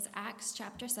Acts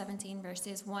chapter 17,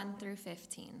 verses 1 through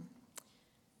 15.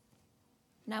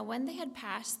 Now when they had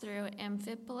passed through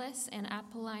Amphipolis and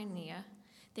Apollonia,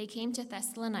 they came to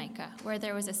Thessalonica, where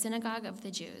there was a synagogue of the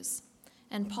Jews.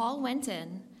 And Paul went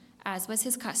in, as was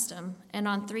his custom, and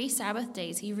on 3 Sabbath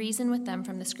days he reasoned with them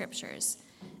from the Scriptures,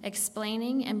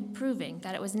 explaining and proving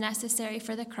that it was necessary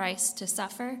for the Christ to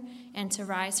suffer and to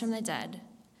rise from the dead,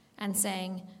 and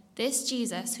saying, "This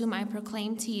Jesus, whom I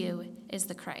proclaim to you, is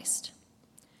the Christ."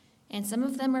 And some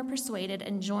of them were persuaded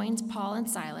and joined Paul and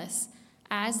Silas,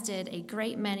 as did a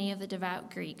great many of the devout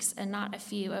Greeks, and not a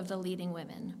few of the leading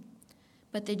women.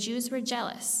 But the Jews were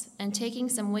jealous, and taking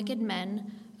some wicked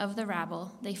men of the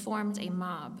rabble, they formed a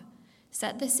mob,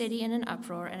 set the city in an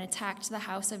uproar, and attacked the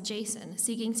house of Jason,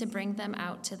 seeking to bring them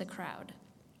out to the crowd.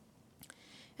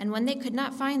 And when they could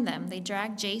not find them, they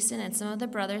dragged Jason and some of the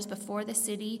brothers before the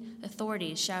city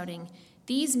authorities, shouting,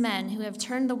 "These men who have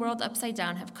turned the world upside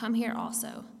down have come here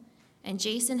also. And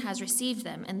Jason has received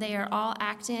them, and they are all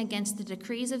acting against the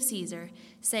decrees of Caesar,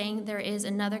 saying there is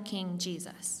another king,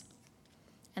 Jesus."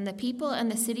 And the people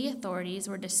and the city authorities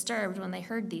were disturbed when they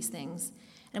heard these things,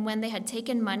 and when they had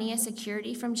taken money as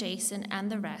security from Jason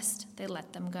and the rest, they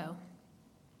let them go.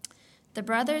 The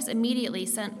brothers immediately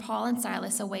sent Paul and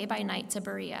Silas away by night to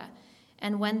Berea,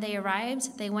 and when they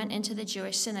arrived, they went into the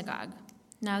Jewish synagogue.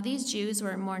 Now these Jews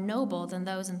were more noble than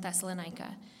those in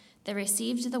Thessalonica. They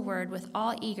received the word with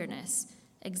all eagerness,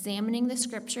 examining the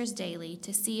Scriptures daily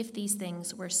to see if these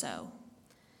things were so.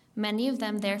 Many of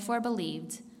them therefore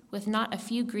believed, with not a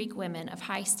few Greek women of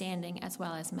high standing as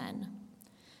well as men.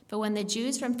 But when the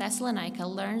Jews from Thessalonica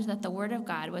learned that the word of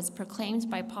God was proclaimed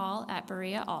by Paul at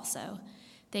Berea also,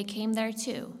 they came there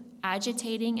too,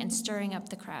 agitating and stirring up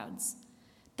the crowds.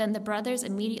 Then the brothers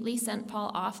immediately sent Paul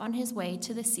off on his way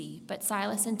to the sea, but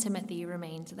Silas and Timothy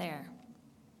remained there.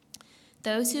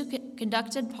 Those who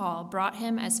conducted Paul brought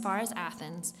him as far as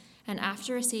Athens, and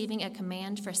after receiving a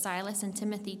command for Silas and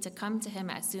Timothy to come to him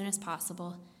as soon as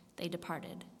possible, they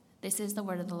departed. This is the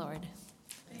word of the Lord.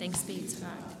 Thanks be to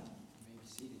God.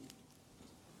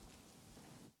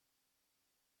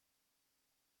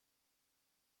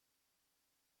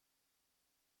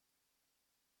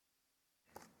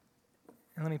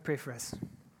 And let me pray for us.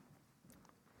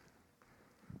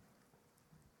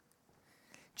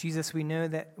 Jesus, we know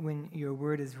that when your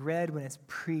word is read, when it's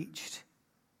preached,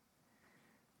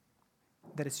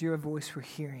 that it's your voice we're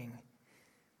hearing,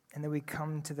 and that we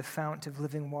come to the fount of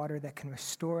living water that can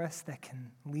restore us, that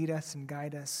can lead us and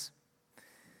guide us.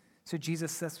 So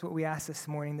Jesus, that's what we ask this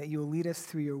morning, that you will lead us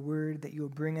through your word, that you will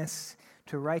bring us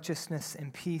to righteousness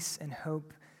and peace and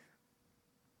hope.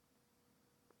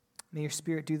 May your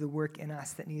Spirit do the work in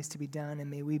us that needs to be done, and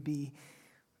may we be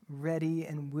ready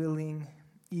and willing,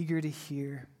 eager to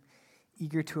hear,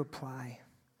 eager to apply.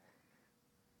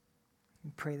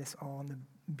 We pray this all in the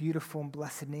beautiful and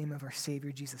blessed name of our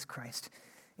Savior, Jesus Christ.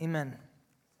 Amen.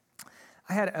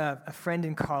 I had a friend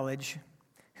in college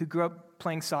who grew up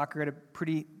playing soccer at a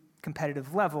pretty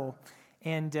competitive level,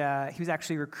 and he was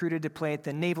actually recruited to play at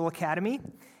the Naval Academy.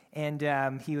 And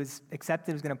he was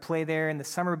accepted, he was going to play there. In the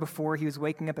summer before, he was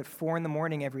waking up at 4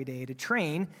 a.m. every day to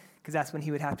train, because that's when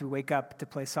he would have to wake up to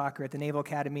play soccer at the Naval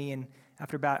Academy. And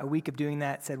after about a week of doing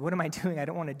that, said, "What am I doing? I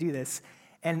don't want to do this."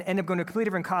 And ended up going to a completely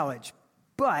different college.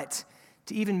 But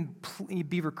to even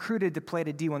be recruited to play at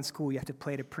a D1 school, you have to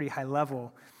play at a pretty high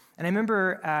level. And I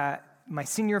remember my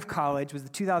senior year of college was the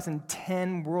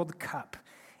 2010 World Cup,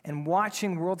 and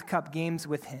watching World Cup games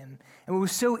with him. And what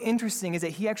was so interesting is that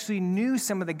he actually knew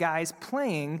some of the guys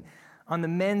playing on the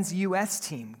men's U.S.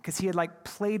 team, because he had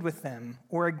played with them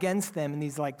or against them in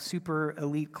these super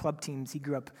elite club teams he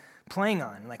grew up playing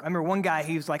on. I remember one guy,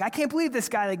 he was like, "I can't believe this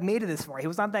guy made it this far." He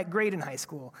was not that great in high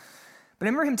school. But I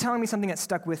remember him telling me something that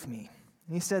stuck with me.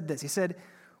 And he said this, he said,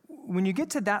 when you get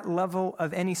to that level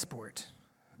of any sport,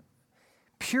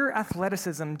 pure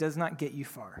athleticism does not get you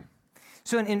far.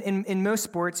 So in most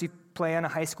sports, you play on a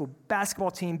high school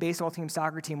basketball team, baseball team,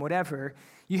 soccer team, whatever,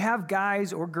 you have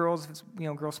guys or girls, if it's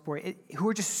girl sport, who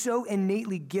are just so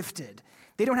innately gifted.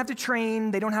 They don't have to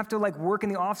train, they don't have to work in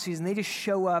the off season, they just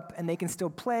show up and they can still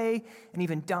play and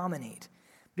even dominate.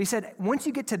 But he said, once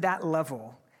you get to that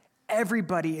level,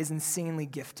 everybody is insanely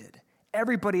gifted.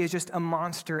 Everybody is just a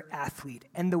monster athlete.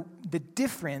 And the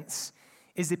difference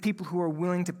is the people who are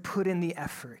willing to put in the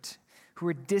effort, who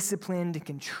are disciplined and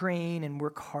can train and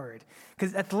work hard.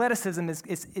 Because athleticism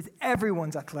is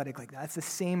everyone's athletic like that. It's the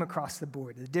same across the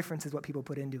board. The difference is what people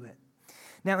put into it.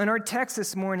 Now, in our text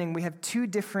this morning, we have 2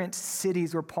 different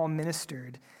cities where Paul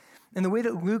ministered. And the way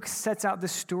that Luke sets out the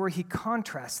story, he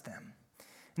contrasts them.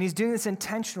 And he's doing this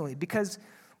intentionally because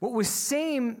what was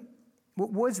same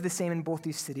what was the same in both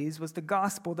these cities was the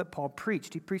gospel that Paul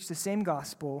preached. He preached the same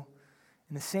gospel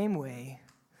in the same way,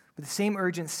 with the same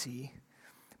urgency,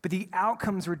 but the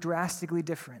outcomes were drastically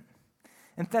different.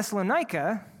 In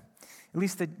Thessalonica, at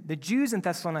least the Jews in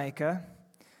Thessalonica,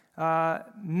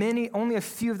 only a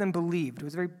few of them believed. It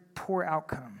was a very poor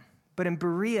outcome. But in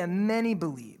Berea, many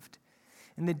believed.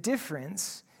 And the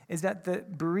difference is that the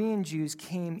Berean Jews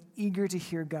came eager to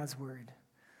hear God's word,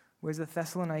 whereas the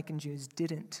Thessalonican Jews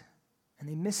didn't, and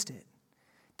they missed it.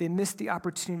 They missed the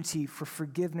opportunity for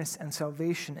forgiveness and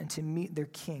salvation and to meet their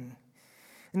king.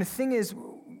 And the thing is,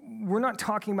 we're not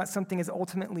talking about something as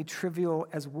ultimately trivial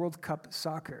as World Cup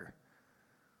soccer.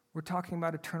 We're talking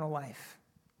about eternal life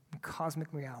and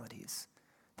cosmic realities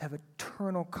that have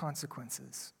eternal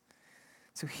consequences.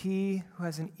 So he who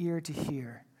has an ear to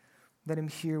hear, let him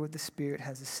hear what the Spirit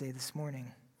has to say this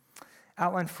morning.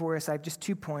 Outline for us, I have just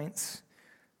 2 points.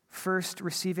 First,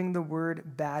 receiving the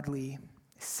word badly.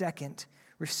 Second,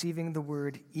 receiving the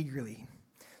word eagerly.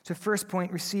 So first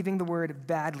point, receiving the word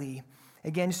badly.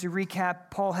 Again, just to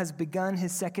recap, Paul has begun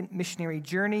his second missionary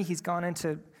journey. He's gone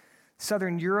into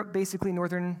southern Europe, basically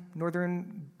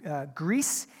northern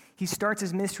Greece. He starts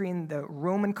his ministry in the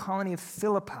Roman colony of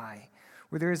Philippi,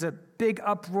 where there's a big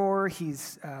uproar.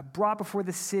 He's brought before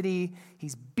the city.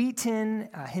 He's beaten,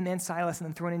 him and Silas, and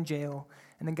then thrown in jail.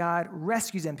 And then God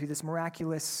rescues them through this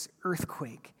miraculous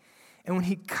earthquake. And when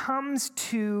he comes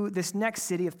to this next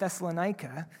city of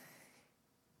Thessalonica,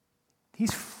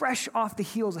 he's fresh off the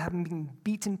heels of having been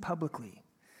beaten publicly.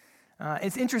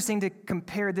 It's interesting to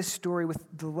compare this story with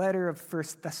the letter of 1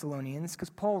 Thessalonians, because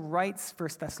Paul writes 1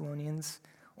 Thessalonians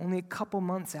only a couple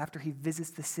months after he visits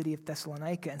the city of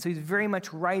Thessalonica. And so he's very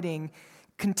much writing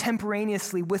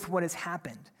contemporaneously with what has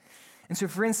happened. And so,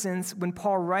 for instance, when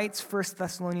Paul writes 1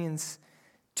 Thessalonians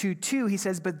 2:2, he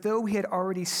says, "But though we had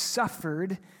already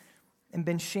suffered and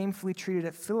been shamefully treated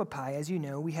at Philippi, as you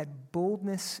know, we had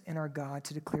boldness in our God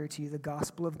to declare to you the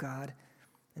gospel of God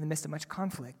in the midst of much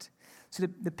conflict." So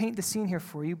to paint the scene here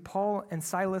for you, Paul and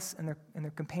Silas and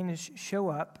their companions show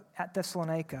up at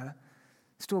Thessalonica,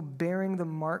 still bearing the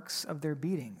marks of their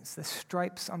beatings, the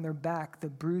stripes on their back, the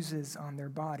bruises on their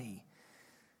body.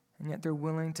 And yet they're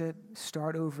willing to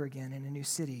start over again in a new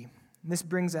city. And this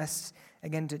brings us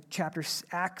again to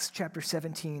Acts chapter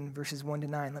 17, verses 1 to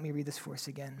 9. Let me read this for us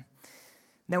again.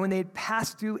 "Now when they had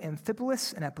passed through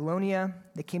Amphipolis and Apollonia,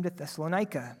 they came to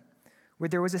Thessalonica, where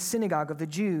there was a synagogue of the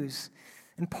Jews.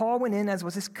 And Paul went in as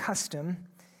was his custom,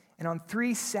 and on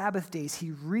 3 Sabbath days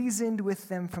he reasoned with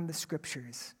them from the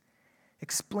Scriptures,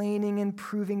 explaining and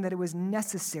proving that it was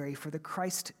necessary for the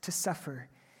Christ to suffer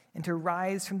and to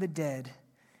rise from the dead,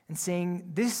 and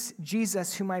saying, 'This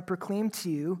Jesus whom I proclaim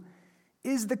to you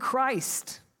is the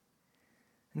Christ.'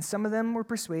 And some of them were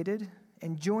persuaded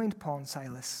and joined Paul and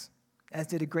Silas, as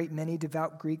did a great many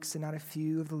devout Greeks and not a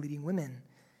few of the leading women.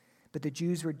 But the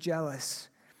Jews were jealous,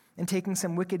 and taking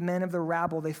some wicked men of the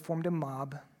rabble, they formed a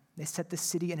mob. They set the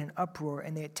city in an uproar,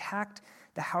 and they attacked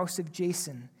the house of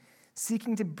Jason,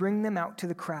 seeking to bring them out to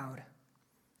the crowd.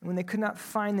 And when they could not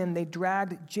find them, they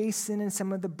dragged Jason and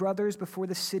some of the brothers before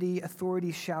the city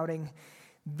authorities, shouting,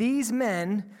 'These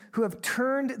men who have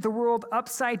turned the world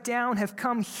upside down have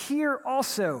come here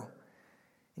also.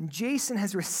 And Jason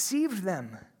has received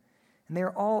them, and they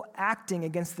are all acting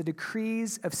against the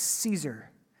decrees of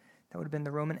Caesar,'" that would have been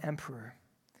the Roman emperor,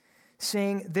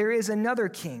 "saying, 'There is another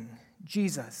king,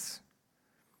 Jesus.'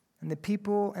 And the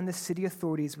people and the city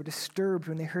authorities were disturbed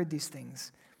when they heard these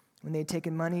things. When they had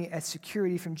taken money as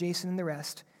security from Jason and the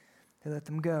rest, they let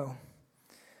them go."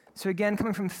 So again,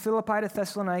 coming from Philippi to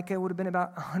Thessalonica would have been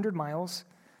about 100 miles.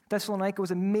 Thessalonica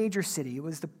was a major city. It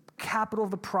was the capital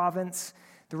of the province.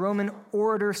 The Roman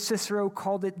orator Cicero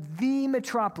called it the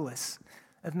metropolis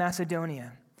of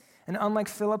Macedonia. And unlike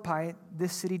Philippi,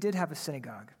 this city did have a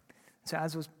synagogue. So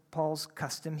as was Paul's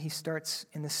custom, he starts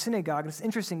in the synagogue. And it's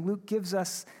interesting, Luke gives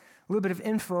us a little bit of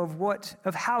info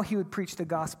of how he would preach the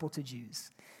gospel to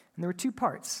Jews. And there were 2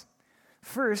 parts.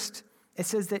 First, it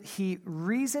says that he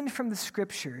reasoned from the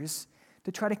Scriptures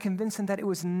to try to convince them that it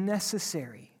was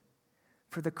necessary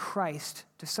for the Christ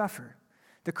to suffer.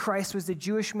 The Christ was the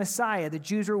Jewish Messiah. The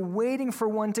Jews were waiting for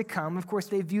one to come. Of course,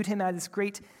 they viewed him as this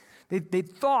great, they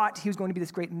thought he was going to be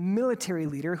this great military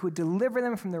leader who would deliver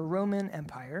them from the Roman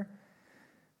Empire.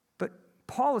 But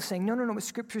Paul is saying, no, what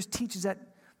Scriptures teach is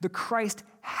that the Christ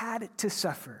had to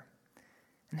suffer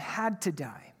and had to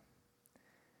die.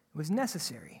 It was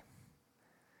necessary.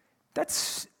 That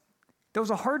was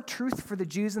a hard truth for the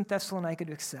Jews in Thessalonica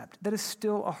to accept. That is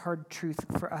still a hard truth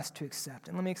for us to accept.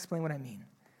 And let me explain what I mean.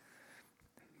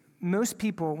 Most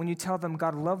people, when you tell them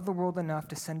God loved the world enough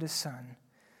to send his son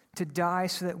to die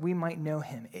so that we might know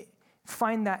him,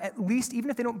 find that, at least, even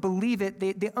if they don't believe it,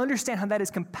 they understand how that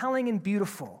is compelling and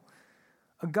beautiful.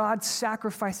 A God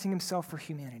sacrificing himself for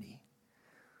humanity.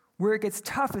 Where it gets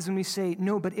tough is when we say,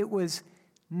 no, but it was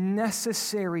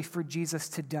necessary for Jesus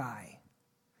to die.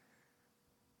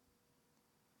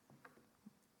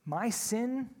 My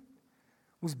sin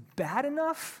was bad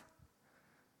enough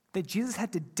that Jesus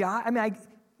had to die? I mean,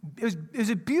 it was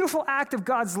a beautiful act of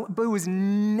God's love, but it was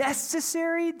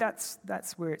necessary? That's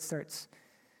where it starts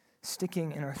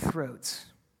sticking in our throats.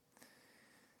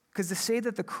 Because to say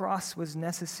that the cross was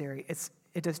necessary,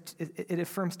 it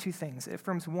affirms two things. It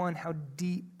affirms, one, how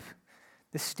deep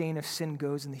the stain of sin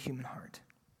goes in the human heart.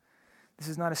 This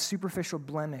is not a superficial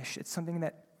blemish. It's something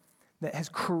that has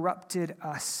corrupted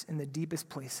us in the deepest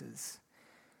places.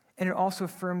 And it also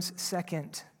affirms,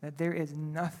 second, that there is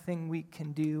nothing we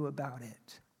can do about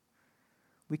it.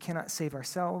 We cannot save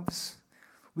ourselves.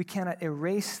 We cannot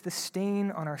erase the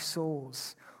stain on our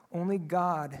souls. Only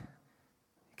God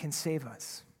can save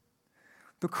us.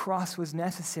 The cross was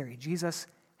necessary. Jesus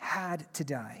had to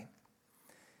die.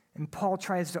 And Paul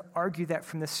tries to argue that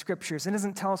from the scriptures. It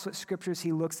doesn't tell us what scriptures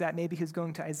he looks at. Maybe he's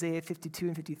going to Isaiah 52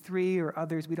 and 53 or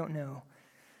others, we don't know.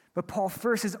 But Paul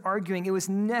first is arguing it was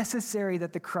necessary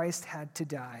that the Christ had to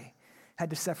die, had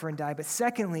to suffer and die. But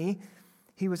secondly,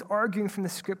 he was arguing from the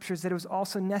scriptures that it was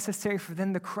also necessary for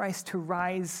then the Christ to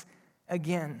rise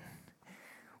again.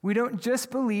 We don't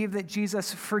just believe that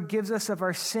Jesus forgives us of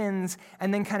our sins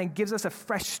and then kind of gives us a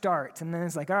fresh start. And then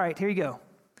it's like, all right, here you go.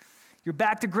 You're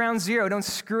back to ground zero. Don't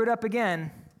screw it up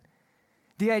again.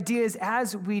 The idea is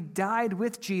as we died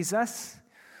with Jesus,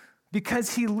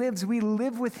 because he lives, we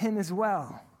live with him as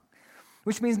well.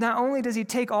 Which means not only does he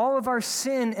take all of our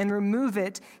sin and remove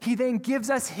it, he then gives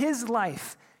us his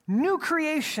life, new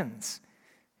creations.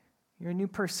 You're a new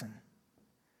person.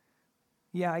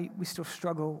 Yeah, we still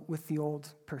struggle with the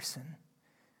old person,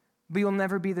 but you'll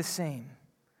never be the same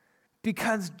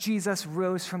because Jesus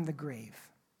rose from the grave.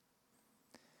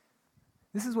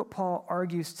 This is what Paul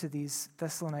argues to these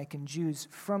Thessalonican Jews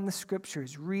from the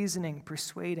scriptures, reasoning,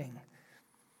 persuading.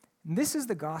 And this is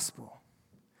the gospel.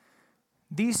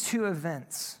 These two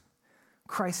events,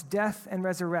 Christ's death and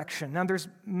resurrection. Now, there's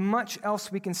much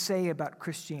else we can say about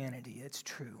Christianity. It's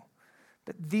true.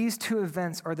 But these two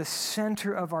events are the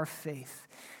center of our faith.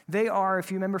 They are, if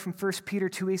you remember from 1 Peter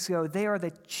 2 weeks ago, they are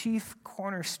the chief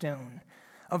cornerstone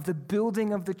of the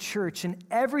building of the church. And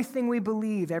everything we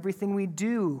believe, everything we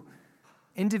do,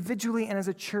 individually and as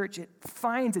a church, it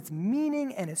finds its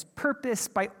meaning and its purpose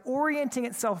by orienting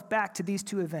itself back to these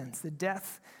two events, the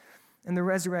death and the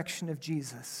resurrection of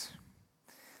Jesus.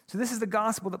 So this is the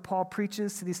gospel that Paul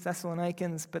preaches to these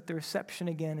Thessalonians, but the reception,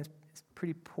 again, is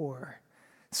pretty poor.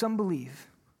 Some believe,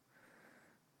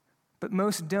 but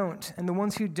most don't. And the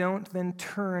ones who don't then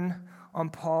turn on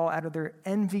Paul out of their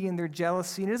envy and their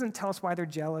jealousy. And it doesn't tell us why they're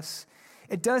jealous.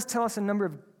 It does tell us a number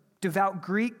of devout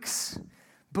Greeks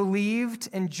believed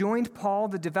and joined Paul.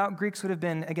 The devout Greeks would have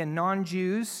been, again,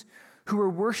 non-Jews who were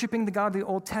worshiping the God of the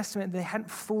Old Testament. They hadn't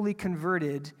fully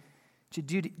converted to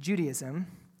Judaism.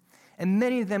 And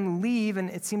many of them leave, and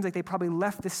it seems like they probably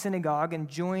left the synagogue and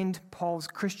joined Paul's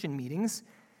Christian meetings.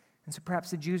 And so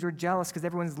perhaps the Jews were jealous because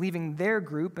everyone's leaving their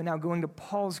group and now going to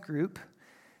Paul's group.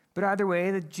 But either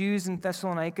way, the Jews in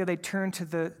Thessalonica, they turned to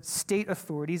the state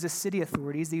authorities, the city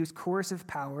authorities. They used coercive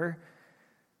power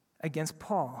against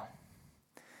Paul.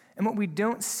 And what we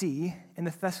don't see in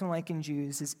the Thessalonican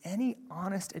Jews is any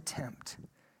honest attempt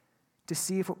to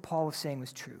see if what Paul was saying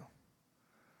was true.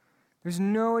 There's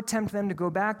no attempt for them to go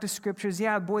back to scriptures.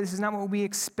 Yeah, boy, this is not what we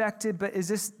expected, but is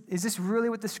this really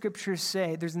what the scriptures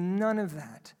say? There's none of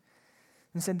that.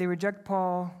 Instead, they reject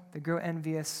Paul, they grow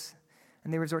envious,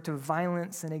 and they resort to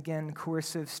violence and, again,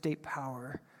 coercive state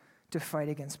power to fight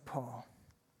against Paul.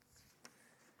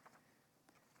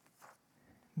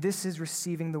 This is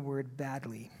receiving the word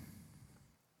badly.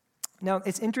 Now,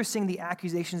 it's interesting the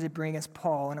accusations they bring against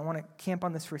Paul, and I want to camp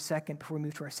on this for a second before we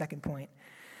move to our second point,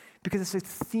 because it's a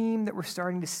theme that we're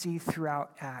starting to see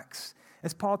throughout Acts.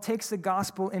 As Paul takes the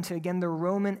gospel into, again, the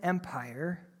Roman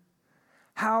Empire,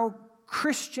 how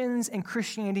Christians and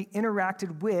Christianity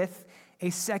interacted with a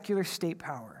secular state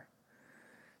power.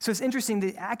 So it's interesting,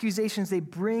 the accusations they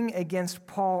bring against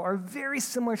Paul are very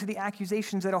similar to the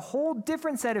accusations that a whole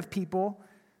different set of people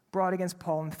brought against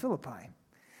Paul in Philippi.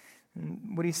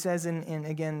 And what he says in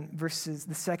again, verses,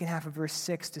 the second half of verse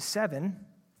 6 to 7,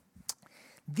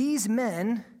 these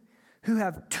men who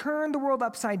have turned the world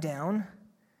upside down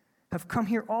have come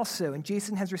here also, and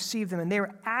Jason has received them, and they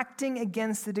are acting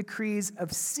against the decrees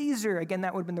of Caesar. Again,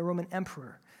 that would have been the Roman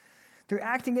emperor. They're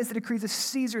acting against the decrees of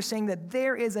Caesar, saying that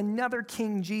there is another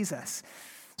king, Jesus.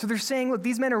 So they're saying, look,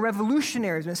 these men are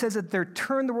revolutionaries. When it says that they're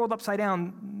turned the world upside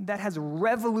down, that has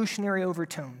revolutionary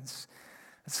overtones.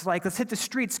 It's like, let's hit the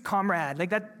streets, comrade.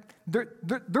 Like that,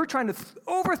 they're trying to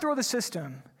overthrow the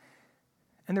system.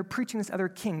 And they're preaching this other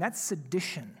king. That's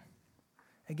sedition.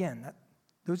 Again,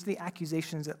 those are the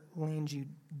accusations that land you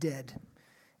dead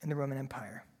in the Roman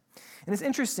Empire. And it's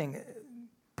interesting.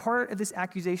 Part of this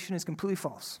accusation is completely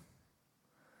false.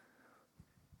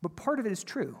 But part of it is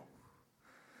true.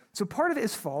 So part of it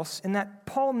is false in that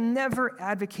Paul never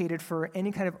advocated for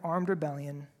any kind of armed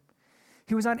rebellion.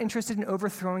 He was not interested in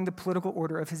overthrowing the political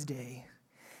order of his day.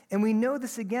 And we know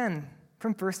this again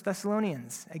from 1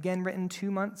 Thessalonians, again written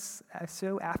 2 months or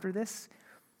so after this.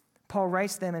 Paul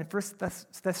writes them in 1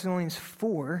 Thessalonians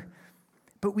 4,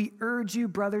 "But we urge you,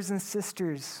 brothers and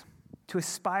sisters, to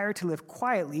aspire to live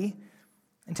quietly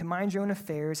and to mind your own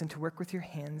affairs and to work with your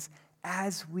hands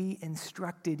as we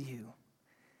instructed you."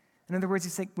 In other words,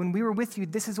 he's like, when we were with you,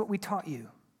 this is what we taught you.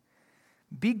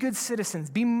 Be good citizens,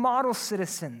 be model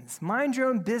citizens, mind your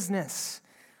own business,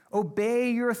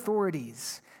 obey your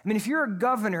authorities. I mean, if you're a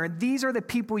governor, these are the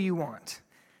people you want.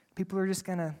 People who are just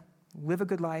going to live a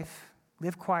good life,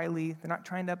 live quietly, they're not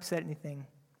trying to upset anything.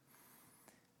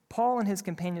 Paul and his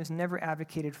companions never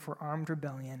advocated for armed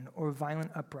rebellion or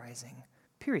violent uprising,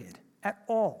 period, at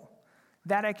all.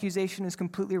 That accusation is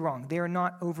completely wrong. They are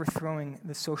not overthrowing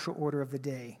the social order of the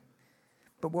day.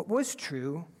 But what was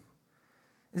true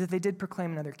is that they did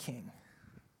proclaim another king.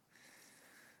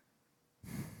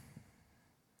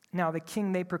 Now, the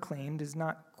king they proclaimed is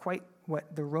not quite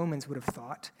what the Romans would have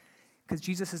thought, because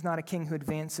Jesus is not a king who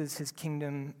advances his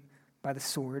kingdom by the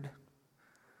sword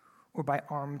or by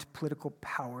armed political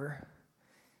power.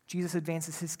 Jesus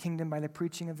advances his kingdom by the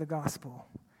preaching of the gospel.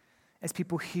 As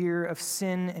people hear of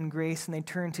sin and grace and they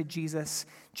turn to Jesus,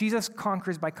 Jesus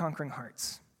conquers by conquering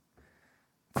hearts.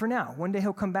 For now, one day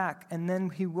he'll come back and then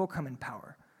he will come in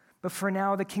power. But for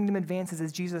now, the kingdom advances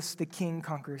as Jesus, the king,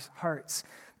 conquers hearts.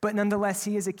 But nonetheless,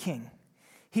 he is a king.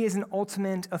 He is an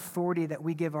ultimate authority that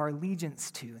we give our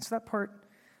allegiance to. And so that part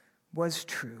was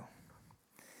true.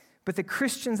 But the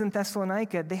Christians in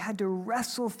Thessalonica, they had to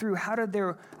wrestle through how did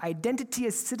their identity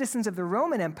as citizens of the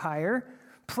Roman Empire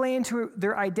play into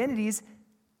their identities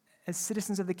as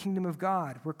citizens of the kingdom of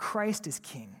God, where Christ is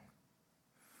king.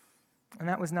 And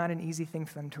that was not an easy thing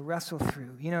for them to wrestle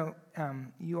through. You know,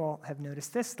 you all have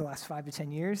noticed this, the last 5 to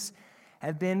 10 years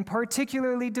have been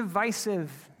particularly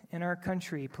divisive in our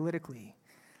country politically.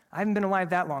 I haven't been alive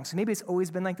that long, so maybe it's always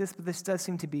been like this, but this does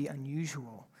seem to be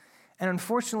unusual. And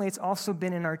unfortunately, it's also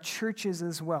been in our churches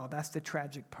as well. That's the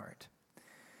tragic part.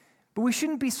 But we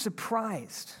shouldn't be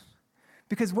surprised,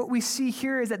 because what we see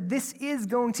here is that this is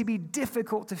going to be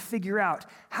difficult to figure out.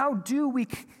 How do we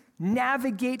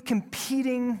navigate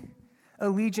competing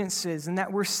allegiances, and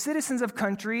that we're citizens of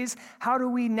countries? How do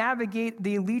we navigate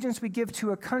the allegiance we give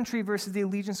to a country versus the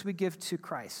allegiance we give to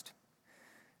Christ?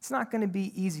 It's not going to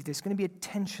be easy. There's going to be a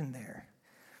tension there.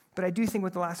 But I do think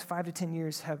what the last 5 to 10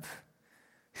 years have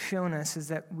shown us is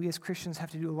that we as Christians have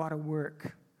to do a lot of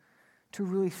work to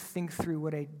really think through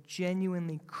what a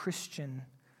genuinely Christian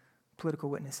political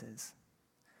witness is.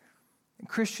 And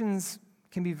Christians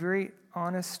can be very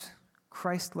honest,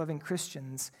 Christ-loving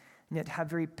Christians, and yet have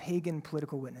very pagan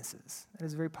political witnesses. That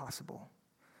is very possible.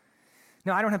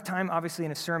 Now, I don't have time, obviously,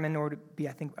 in a sermon, or to be,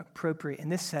 I think, appropriate in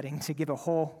this setting to give a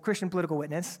whole Christian political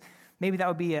witness. Maybe that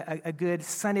would be a good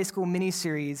Sunday school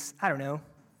mini-series, I don't know,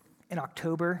 in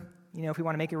October, you know, if we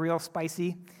want to make it real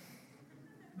spicy.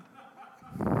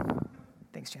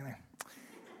 Thanks, Chandler.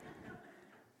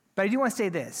 But I do want to say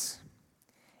this.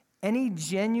 Any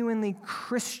genuinely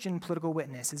Christian political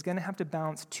witness is going to have to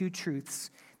balance two truths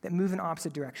that move in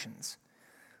opposite directions.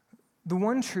 The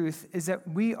one truth is that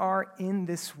we are in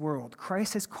this world.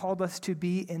 Christ has called us to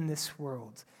be in this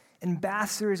world,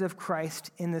 ambassadors of Christ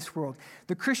in this world.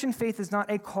 The Christian faith is not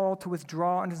a call to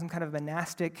withdraw into some kind of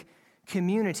monastic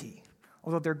community,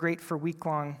 although they're great for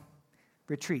week-long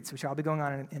retreats, which I'll be going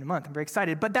on in a month. I'm very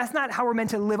excited. But that's not how we're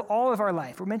meant to live all of our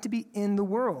life. We're meant to be in the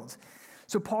world.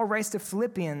 So Paul writes to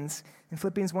Philippians, in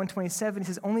Philippians 1:27, he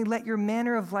says, "Only let your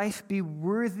manner of life be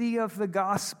worthy of the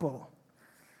gospel,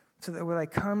 so that when I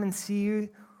come and see you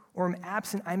or am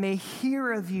absent, I may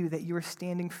hear of you that you are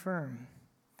standing firm."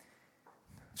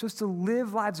 We're supposed to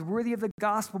live lives worthy of the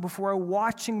gospel before a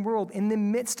watching world, in the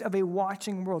midst of a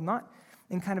watching world, not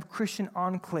in kind of Christian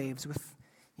enclaves with,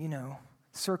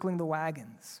 circling the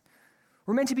wagons.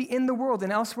 We're meant to be in the world,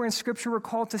 and elsewhere in Scripture, we're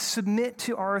called to submit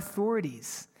to our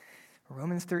authorities.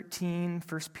 Romans 13,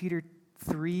 1 Peter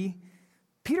 3.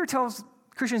 Peter tells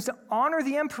Christians to honor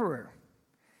the emperor.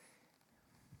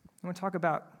 I want to talk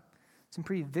about some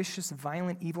pretty vicious,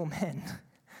 violent, evil men.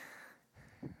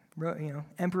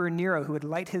 Emperor Nero, who would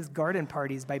light his garden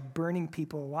parties by burning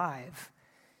people alive.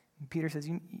 And Peter says,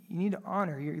 you need to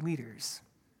honor your leaders.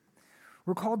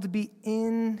 We're called to be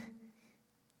in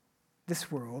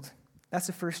this world. That's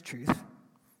the first truth,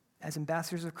 as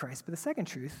ambassadors of Christ. But the second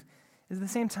truth is at the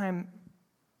same time,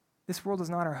 this world is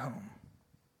not our home.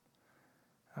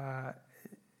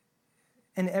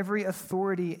 And every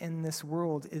authority in this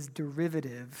world is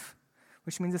derivative,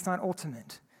 which means it's not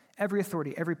ultimate. Every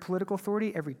authority, every political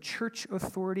authority, every church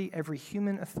authority, every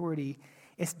human authority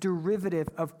is derivative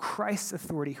of Christ's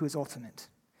authority, who is ultimate.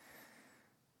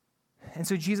 And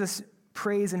so Jesus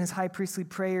prays in his high priestly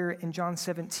prayer in John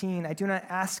 17, I do not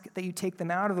ask that you take them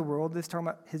out of the world, this is talking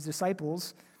about his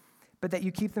disciples, but that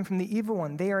you keep them from the evil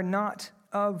one. They are not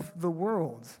of the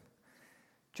world,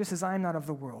 just as I am not of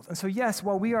the world. And so yes,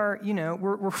 while we are,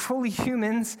 we're fully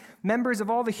humans, members of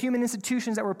all the human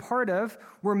institutions that we're part of,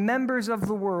 we're members of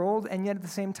the world, and yet at the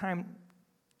same time,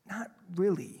 not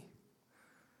really.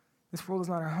 This world is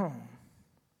not our home.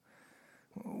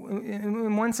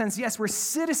 In one sense, yes, we're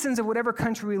citizens of whatever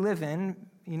country we live in,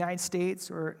 the United States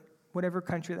or whatever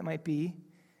country that might be.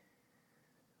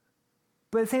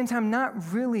 But at the same time,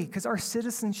 not really, because our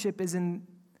citizenship is in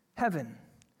heaven,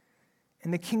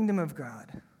 in the kingdom of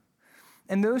God.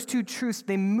 And those two truths,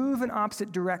 they move in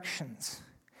opposite directions.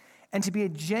 And to be a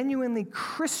genuinely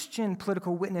Christian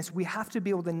political witness, we have to be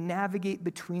able to navigate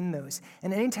between those.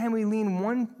 And anytime we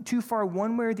lean too far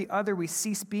one way or the other, we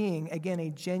cease being, again, a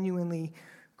genuinely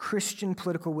Christian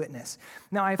political witness.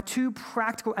 Now, I have two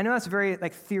practical, I know that's very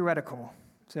theoretical,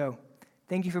 so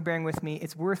thank you for bearing with me.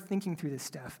 It's worth thinking through this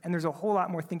stuff. And there's a whole lot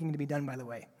more thinking to be done, by the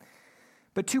way.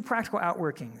 But two practical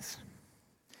outworkings.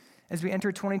 As we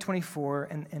enter 2024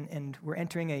 and we're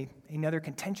entering another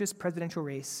contentious presidential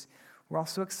race, we're all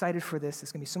so excited for this.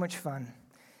 It's going to be so much fun.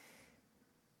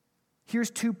 Here's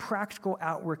two practical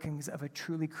outworkings of a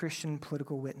truly Christian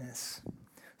political witness.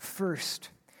 First,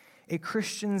 a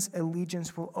Christian's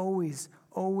allegiance will always,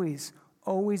 always,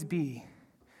 always be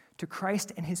to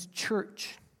Christ and his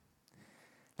church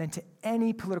than to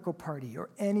any political party or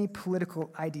any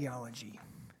political ideology.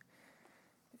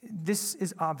 This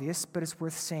is obvious, but it's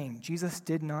worth saying. Jesus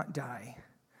did not die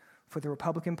for the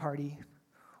Republican Party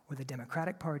or the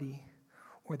Democratic Party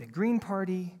or the Green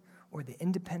Party or the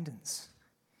Independents.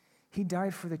 He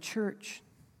died for the church.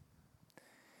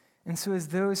 And so as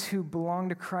those who belong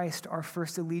to Christ, our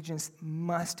first allegiance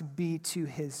must be to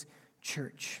his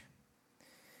church.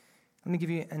 Let me give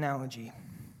you an analogy.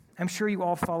 I'm sure you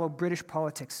all follow British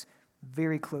politics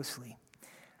very closely.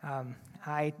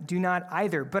 I do not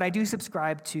either, but I do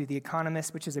subscribe to The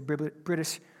Economist, which is a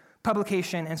British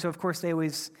publication, and so of course they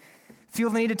always feel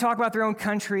the need to talk about their own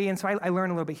country, and so I learn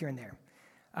a little bit here and there.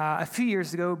 A few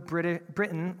years ago,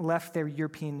 Britain left their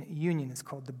European Union. It's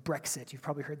called the Brexit. You've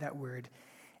probably heard that word.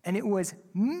 And it was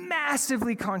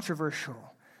massively controversial.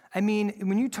 I mean,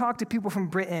 when you talk to people from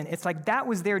Britain, it's like that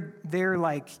was their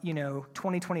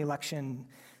 2020 election,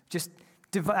 just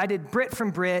divided Brit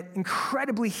from Brit,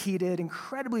 incredibly heated,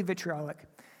 incredibly vitriolic.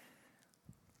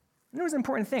 And it was an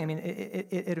important thing. I mean,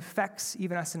 it affects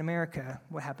even us in America,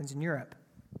 what happens in Europe.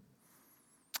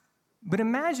 But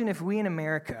imagine if we in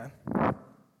America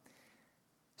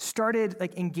started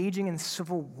engaging in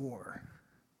civil war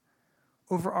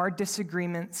over our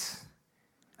disagreements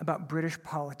about British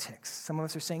politics. Some of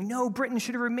us are saying, no, Britain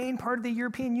should have remained part of the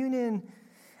European Union.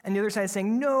 And the other side is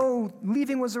saying, no,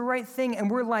 leaving was the right thing, and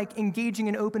we're engaging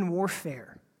in open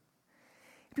warfare.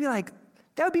 It'd be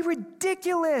that would be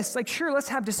ridiculous. Sure, let's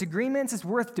have disagreements, it's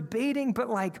worth debating, but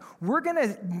we're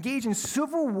gonna engage in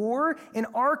civil war in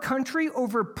our country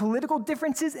over political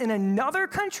differences in another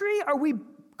country? Are we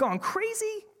gone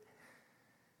crazy?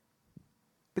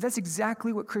 But that's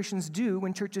exactly what Christians do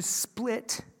when churches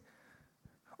split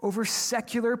over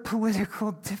secular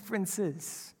political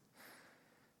differences.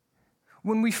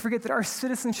 When we forget that our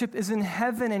citizenship is in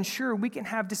heaven, and sure, we can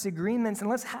have disagreements, and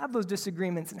let's have those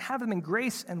disagreements and have them in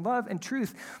grace and love and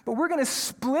truth, but we're going to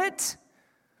split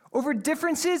over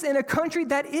differences in a country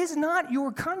that is not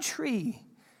your country.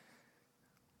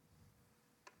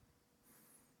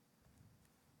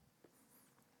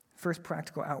 First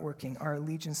practical outworking, our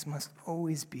allegiance must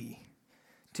always be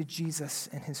to Jesus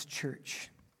and his church.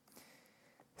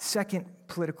 Second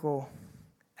political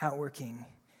outworking,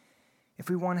 if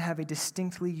we want to have a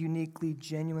distinctly, uniquely,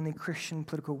 genuinely Christian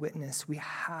political witness, we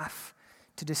have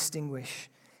to distinguish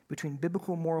between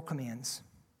biblical moral commands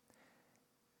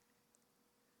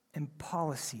and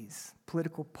policies,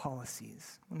 political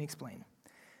policies. Let me explain.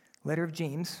 Letter of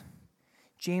James.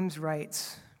 James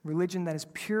writes, religion that is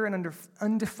pure and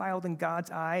undefiled in God's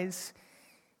eyes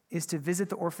is to visit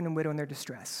the orphan and widow in their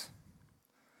distress.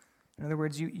 In other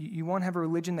words, you want to have a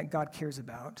religion that God cares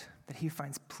about, that he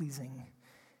finds pleasing.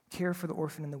 Care for the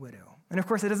orphan and the widow. And of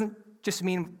course, it doesn't just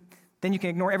mean then you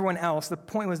can ignore everyone else. The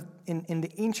point was, in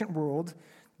the ancient world,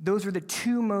 those were the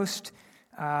two most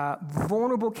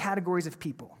vulnerable categories of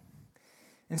people.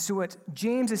 And so what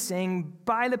James is saying,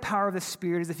 by the power of the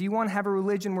Spirit, is if you want to have a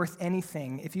religion worth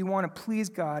anything, if you want to please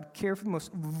God, care for the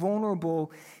most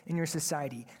vulnerable in your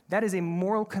society, that is a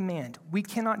moral command. We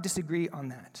cannot disagree on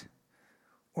that.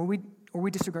 Or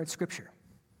we disregard Scripture.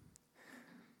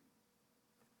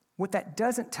 What that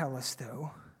doesn't tell us,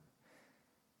 though,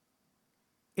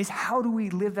 is how do we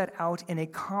live that out in a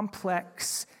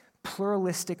complex,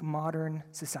 pluralistic, modern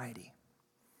society?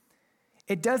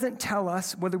 It doesn't tell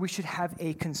us whether we should have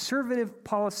a conservative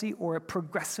policy or a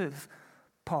progressive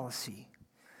policy.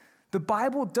 The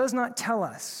Bible does not tell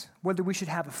us whether we should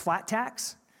have a flat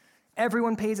tax,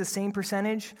 everyone pays the same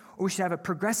percentage, or we should have a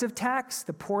progressive tax,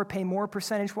 the poor pay more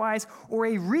percentage-wise, or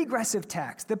a regressive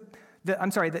tax, the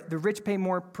rich pay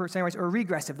more percentage-wise, or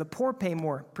regressive, the poor pay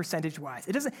more percentage-wise.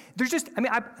 It doesn't,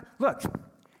 look,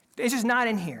 it's just not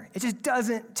in here. It just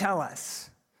doesn't tell us.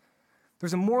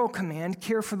 There's a moral command,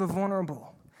 care for the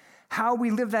vulnerable. How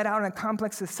we live that out in a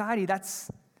complex society,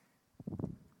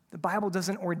 the Bible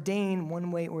doesn't ordain one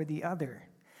way or the other.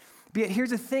 But yet here's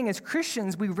the thing, as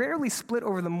Christians, we rarely split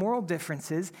over the moral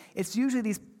differences. It's usually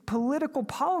these political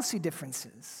policy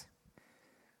differences.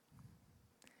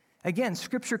 Again,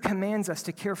 Scripture commands us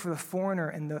to care for the foreigner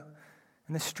and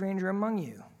the stranger among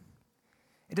you.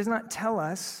 It does not tell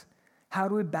us how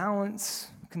do we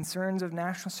balance concerns of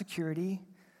national security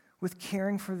with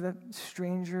caring for the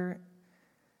stranger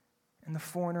and the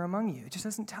foreigner among you. It just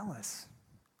doesn't tell us.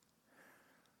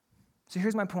 So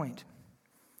here's my point.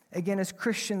 Again, as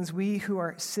Christians, we who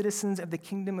are citizens of the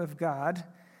kingdom of God,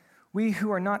 we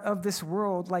who are not of this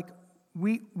world,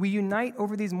 we unite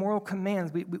over these moral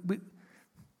commands.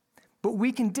 But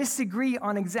we can disagree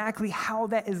on exactly how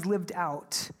that is lived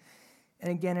out.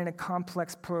 And again, in a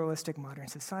complex, pluralistic, modern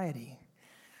society.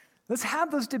 Let's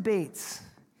have those debates.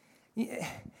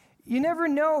 You never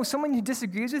know, someone who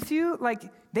disagrees with you,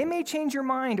 they may change your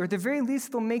mind, or at the very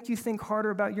least, they'll make you think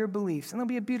harder about your beliefs, and it'll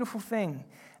be a beautiful thing.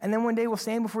 And then one day we'll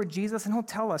stand before Jesus, and he'll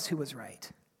tell us who was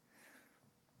right.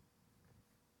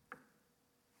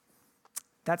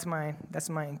 That's my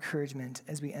encouragement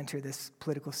as we enter this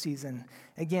political season.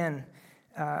 Again,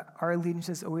 our allegiance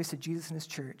is always to Jesus and his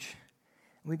church.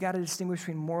 We've got to distinguish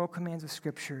between moral commands of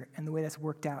Scripture and the way that's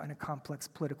worked out in a complex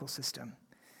political system.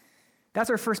 That's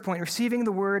our first point, receiving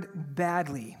the word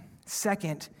badly.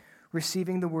 Second,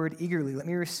 receiving the word eagerly. Let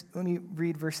me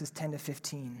read verses 10 to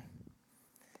 15.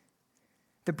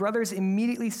 The brothers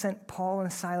immediately sent Paul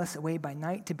and Silas away by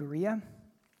night to Berea.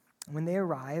 When they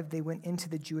arrived, they went into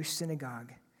the Jewish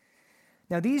synagogue.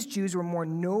 Now these Jews were more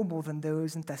noble than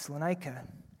those in Thessalonica.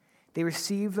 They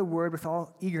received the word with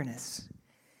all eagerness,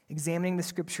 examining the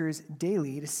Scriptures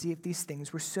daily to see if these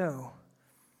things were so.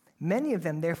 Many of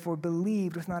them, therefore,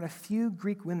 believed, with not a few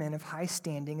Greek women of high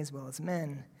standing as well as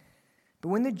men. But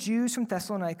when the Jews from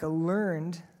Thessalonica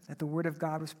learned that the word of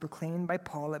God was proclaimed by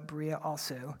Paul at Berea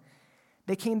also,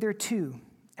 they came there too,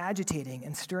 agitating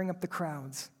and stirring up the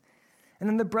crowds. And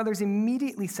then the brothers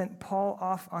immediately sent Paul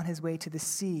off on his way to the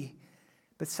sea,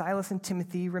 but Silas and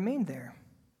Timothy remained there.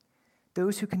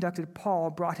 Those who conducted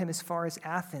Paul brought him as far as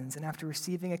Athens, and after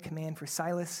receiving a command for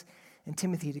Silas and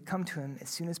Timothy to come to him as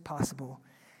soon as possible,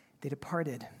 they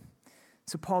departed.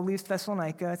 So Paul leaves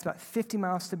Thessalonica. It's about 50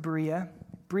 miles to Berea.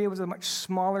 Berea was a much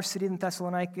smaller city than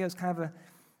Thessalonica. It was kind of an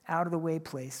out-of-the-way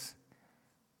place.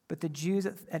 But the Jews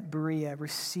at Berea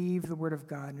received the word of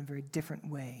God in a very different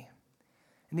way.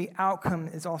 And the outcome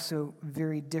is also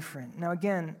very different. Now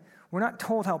again, we're not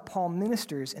told how Paul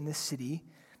ministers in this city,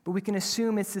 but we can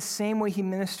assume it's the same way he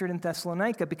ministered in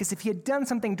Thessalonica, because if he had done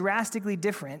something drastically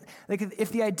different, like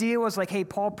if the idea was hey,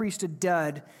 Paul preached a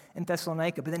dud in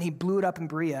Thessalonica, but then he blew it up in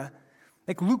Berea,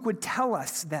 Luke would tell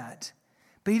us that.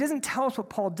 But he doesn't tell us what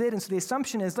Paul did, and so the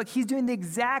assumption is, he's doing the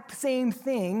exact same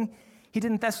thing he did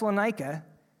in Thessalonica,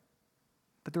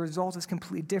 but the result is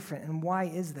completely different. And why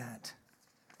is that?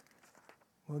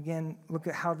 Well, again, look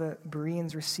at how the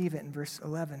Bereans receive it in verse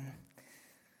 11.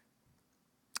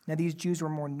 Now these Jews were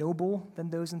more noble than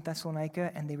those in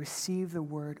Thessalonica, and they received the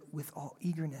word with all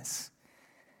eagerness,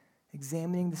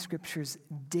 examining the Scriptures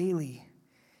daily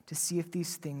to see if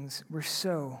these things were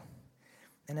so.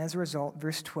 And as a result,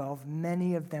 verse 12,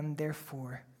 many of them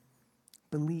therefore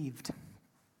believed.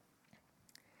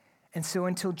 And so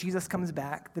until Jesus comes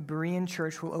back, the Berean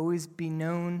church will always be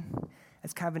known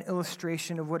as kind of an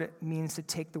illustration of what it means to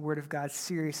take the word of God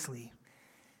seriously.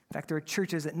 In fact, there are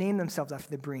churches that name themselves after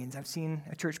the Bereans. I've seen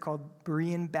a church called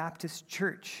Berean Baptist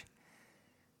Church.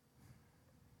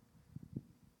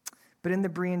 But in the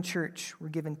Berean church, we're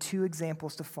given two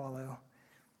examples to follow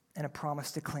and a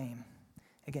promise to claim.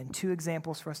 Again, two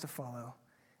examples for us to follow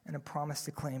and a promise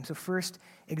to claim. So first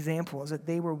example is that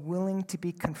they were willing to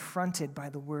be confronted by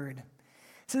the word.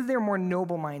 It says they're more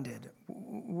noble-minded.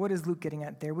 What is Luke getting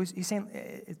at there? He's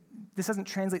saying this doesn't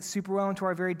translate super well into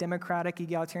our very democratic,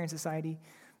 egalitarian society.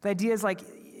 The idea is like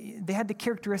they had the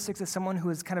characteristics of someone who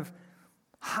was kind of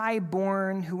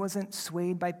high-born, who wasn't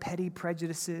swayed by petty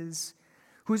prejudices,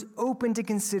 who was open to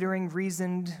considering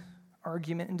reasoned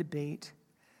argument and debate.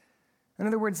 In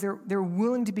other words, they're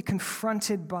willing to be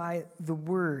confronted by the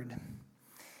word.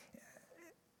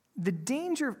 The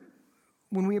danger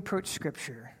when we approach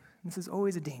Scripture, this is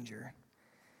always a danger,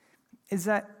 is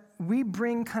that we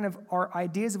bring kind of our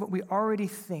ideas of what we already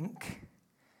think,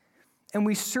 and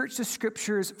we search the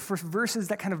Scriptures for verses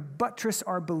that kind of buttress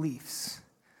our beliefs.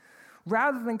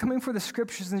 Rather than coming for the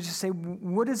Scriptures and just say,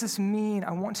 what does this mean?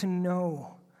 I want to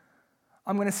know.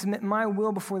 I'm going to submit my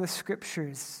will before the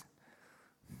Scriptures.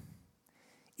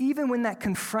 Even when that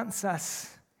confronts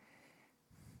us,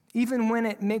 even when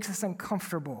it makes us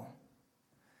uncomfortable.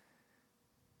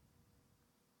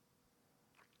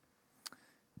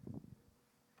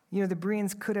 You know, the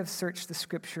Bereans could have searched the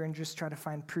Scripture and just tried to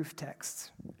find proof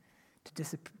texts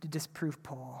to disprove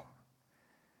Paul.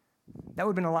 That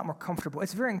would have been a lot more comfortable.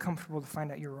 It's very uncomfortable to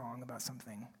find out you're wrong about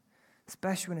something,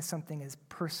 especially when it's something as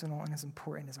personal and as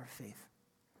important as our faith.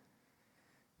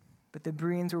 But the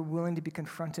Bereans were willing to be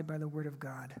confronted by the word of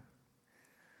God.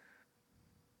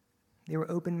 They were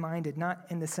open-minded, not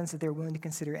in the sense that they were willing to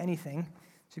consider anything.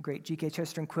 It's a great G.K.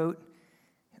 Chesterton quote.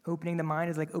 Opening the mind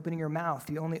is like opening your mouth.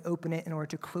 You only open it in order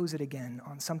to close it again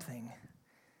on something.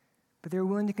 But they were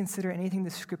willing to consider anything the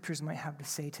Scriptures might have to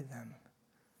say to them.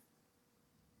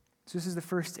 So this is the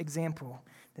first example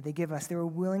that they give us. They were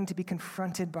willing to be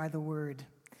confronted by the word.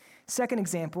 Second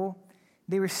example,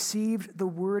 they received the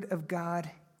word of God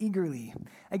eagerly.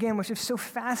 Again, which is so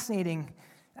fascinating,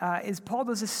 is Paul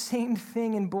does the same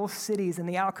thing in both cities, and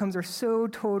the outcomes are so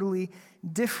totally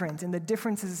different, and the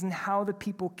difference is in how the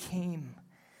people came,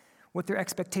 what their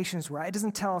expectations were. It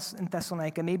doesn't tell us in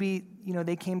Thessalonica. Maybe,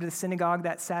 they came to the synagogue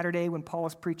that Saturday when Paul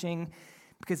was preaching,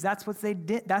 because that's what they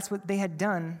did. That's what they had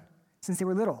done since they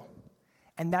were little.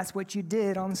 And that's what you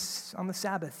did on the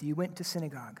Sabbath. You went to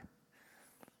synagogue.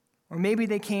 Or maybe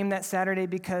they came that Saturday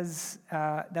because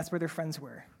that's where their friends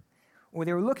were. Or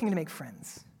they were looking to make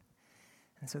friends.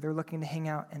 And so they're looking to hang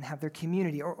out and have their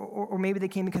community. Or maybe they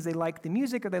came because they liked the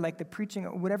music or they liked the preaching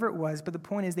or whatever it was. But the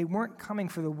point is they weren't coming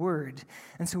for the word.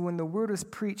 And so when the word was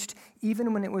preached,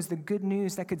 even when it was the good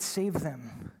news that could save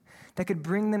them, that could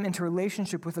bring them into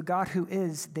relationship with the God who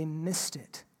is, they missed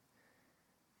it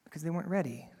because they weren't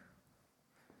ready.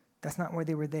 That's not why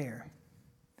they were there.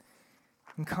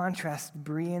 In contrast, the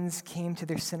Bereans came to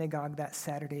their synagogue that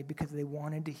Saturday because they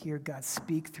wanted to hear God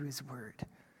speak through his word.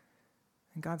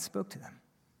 And God spoke to them.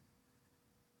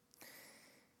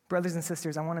 Brothers and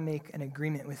sisters, I want to make an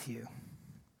agreement with you.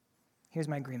 Here's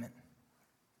my agreement.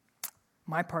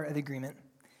 My part of the agreement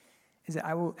is that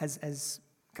I will, as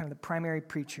kind of the primary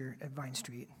preacher at Vine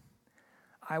Street,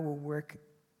 I will work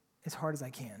as hard as I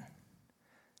can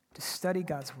to study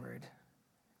God's word,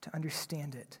 to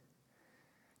understand it,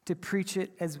 to preach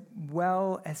it as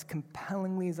well, as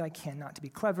compellingly as I can, not to be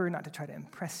clever, not to try to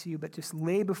impress you, but just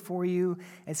lay before you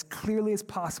as clearly as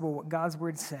possible what God's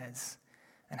word says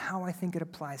and how I think it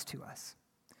applies to us.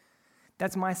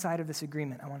 That's my side of this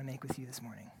agreement I want to make with you this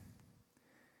morning.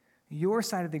 Your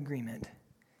side of the agreement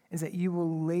is that you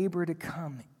will labor to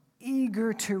come,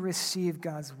 eager to receive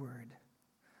God's word.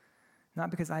 Not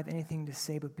because I have anything to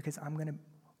say, but because I'm going to,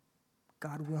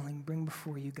 God willing, bring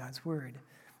before you God's word.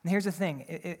 And here's the thing.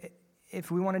 If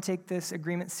we want to take this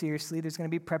agreement seriously, there's going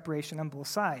to be preparation on both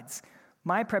sides.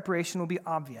 My preparation will be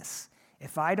obvious.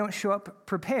 If I don't show up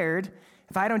prepared,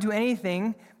 if I don't do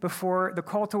anything before the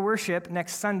call to worship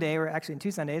next Sunday, or actually in 2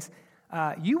 Sundays,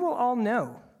 you will all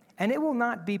know, and it will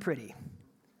not be pretty.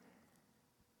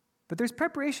 But there's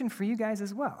preparation for you guys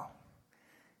as well,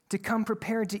 to come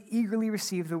prepared to eagerly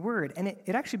receive the word. And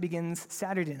it actually begins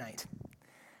Saturday night.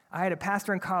 I had a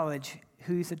pastor in college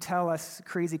who used to tell us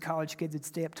crazy college kids would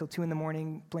stay up till 2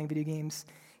 a.m. playing video games.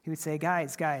 He would say,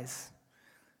 guys,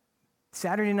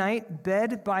 Saturday night,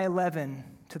 bed by 11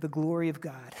 to the glory of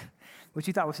God, which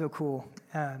you thought was so cool.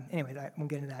 Anyways, I won't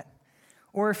get into that.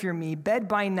 Or if you're me, bed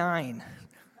by 9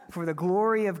 for the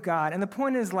glory of God. And the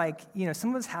point is,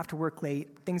 some of us have to work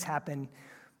late, things happen.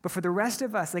 But for the rest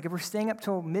of us, if we're staying up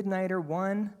till midnight or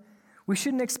 1, we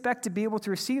shouldn't expect to be able to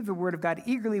receive the word of God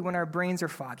eagerly when our brains are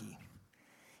foggy.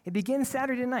 It begins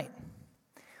Saturday night,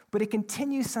 but it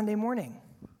continues Sunday morning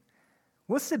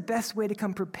What's the best way to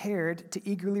come prepared to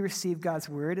eagerly receive God's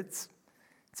word? It's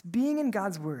being in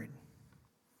God's word.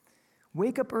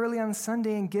 Wake up early on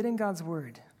Sunday and get in God's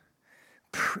word.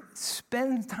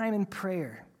 Spend time in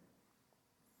prayer.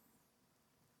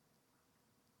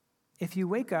 If you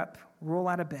wake up, roll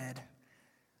out of bed,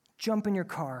 jump in your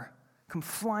car, come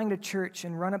flying to church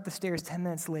and run up the stairs 10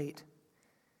 minutes late,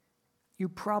 you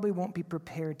probably won't be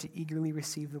prepared to eagerly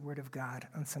receive the word of God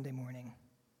on Sunday morning.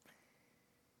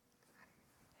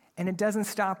 And it doesn't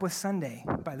stop with Sunday,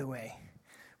 by the way.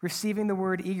 Receiving the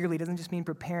word eagerly doesn't just mean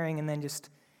preparing and then just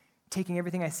taking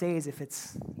everything I say as if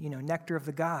it's, nectar of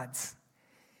the gods.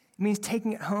 It means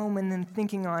taking it home and then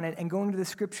thinking on it and going to the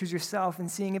scriptures yourself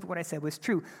and seeing if what I said was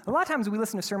true. A lot of times we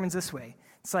listen to sermons this way.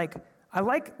 It's like, I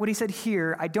like what he said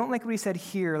here. I don't like what he said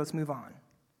here. Let's move on.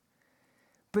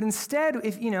 But instead,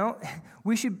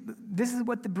 this is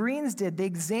what the Bereans did. They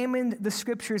examined the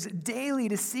scriptures daily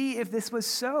to see if this was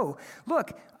so.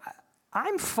 Look,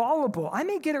 I'm fallible. I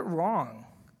may get it wrong.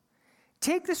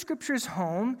 Take the scriptures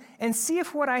home and see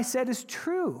if what I said is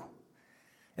true.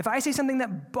 If I say something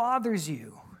that bothers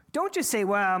you, don't just say,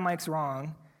 well, Mike's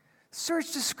wrong.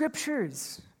 Search the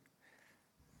scriptures.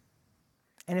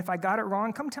 And if I got it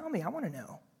wrong, come tell me. I want to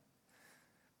know.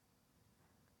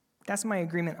 That's my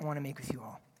agreement I want to make with you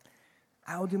all.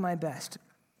 I will do my best.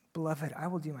 Beloved, I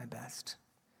will do my best.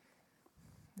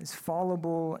 As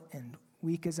fallible and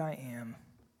weak as I am,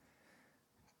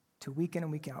 to week in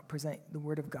and week out present the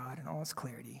word of God in all its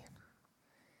clarity.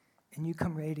 And you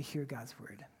come ready to hear God's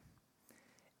word.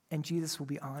 And Jesus will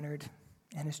be honored,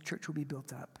 and his church will be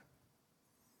built up,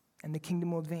 and the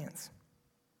kingdom will advance.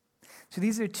 So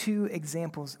these are two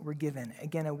examples we're given.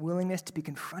 Again, a willingness to be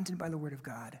confronted by the word of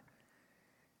God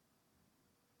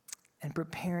and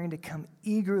preparing to come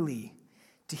eagerly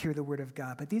to hear the word of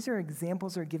God. But these are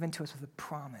examples that are given to us with a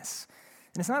promise.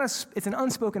 And it's an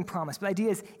unspoken promise. But the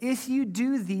idea is, if you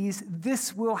do these,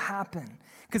 this will happen.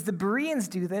 Because the Bereans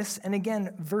do this, and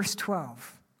again, verse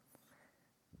 12.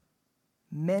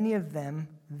 Many of them,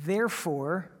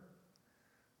 therefore,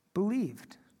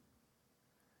 believed.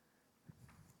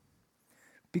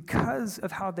 Because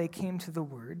of how they came to the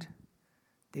word,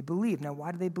 they believed. Now,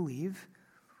 why do they believe?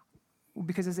 Well,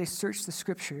 because as they searched the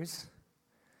scriptures,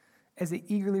 as they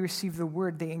eagerly received the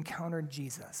word, they encountered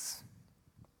Jesus.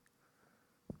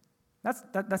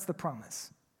 That's the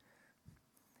promise.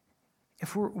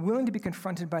 If we're willing to be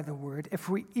confronted by the word, if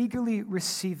we eagerly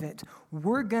receive it,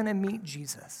 we're going to meet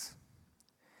Jesus.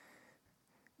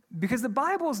 Because the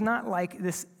Bible is not like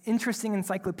this interesting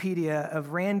encyclopedia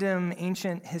of random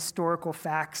ancient historical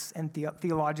facts and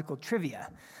theological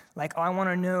trivia. Like, I want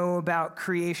to know about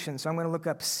creation, so I'm going to look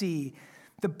up C.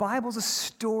 The Bible's a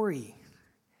story.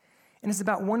 And it's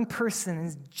about one person,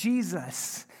 it's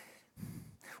Jesus.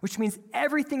 Which means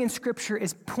everything in Scripture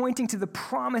is pointing to the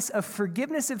promise of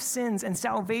forgiveness of sins and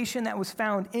salvation that was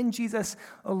found in Jesus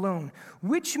alone.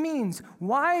 Which means,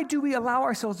 why do we allow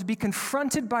ourselves to be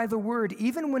confronted by the Word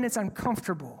even when it's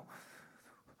uncomfortable?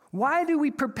 Why do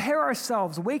we prepare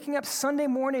ourselves, waking up Sunday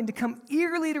morning to come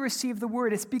eagerly to receive the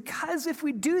Word? It's because if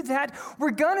we do that,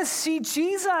 we're going to see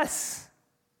Jesus.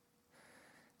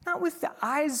 Not with the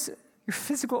eyes, your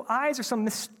physical eyes, or some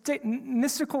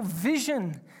mystical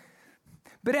vision.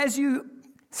 But as you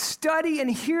study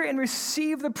and hear and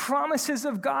receive the promises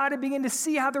of God and begin to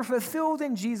see how they're fulfilled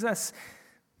in Jesus,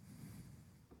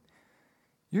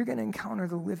 you're going to encounter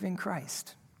the living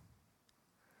Christ.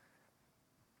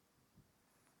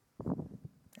 And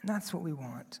that's what we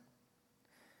want.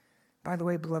 By the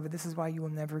way, beloved, this is why you will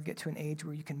never get to an age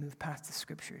where you can move past the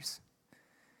scriptures.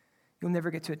 You'll never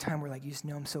get to a time where you just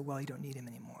know him so well you don't need him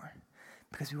anymore.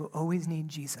 Because we will always need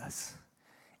Jesus,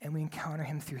 and we encounter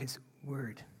him through his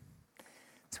word.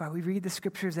 That's why we read the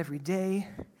scriptures every day.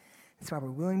 That's why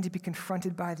we're willing to be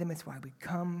confronted by them. It's why we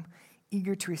come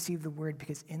eager to receive the word,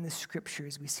 because in the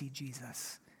scriptures we see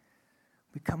Jesus.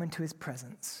 We come into his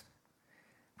presence.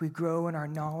 We grow in our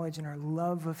knowledge and our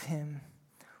love of him.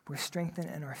 We're strengthened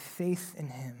in our faith in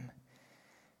him.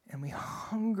 And we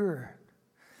hunger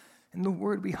in the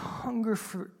word. We hunger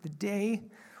for the day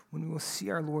when we will see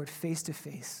our Lord face to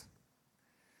face.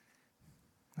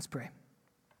 Let's pray.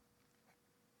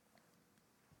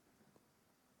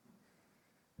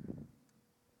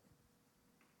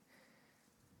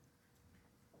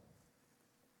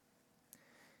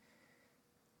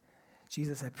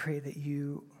 Jesus, I pray that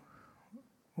you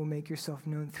will make yourself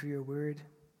known through your word.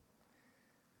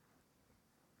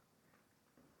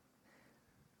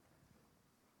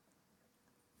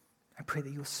 I pray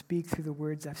that you'll speak through the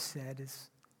words I've said, as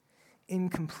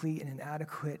incomplete and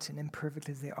inadequate and imperfect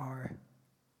as they are.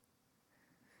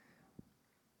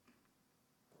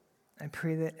 I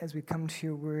pray that as we come to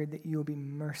your word, that you will be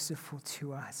merciful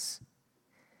to us.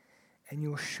 And you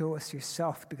will show us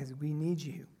yourself because we need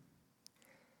you.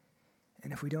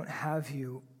 And if we don't have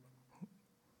you,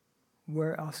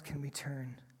 where else can we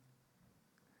turn?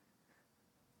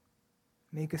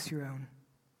 Make us your own.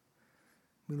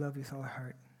 We love you with all our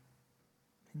heart.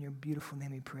 In your beautiful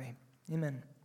name we pray. Amen.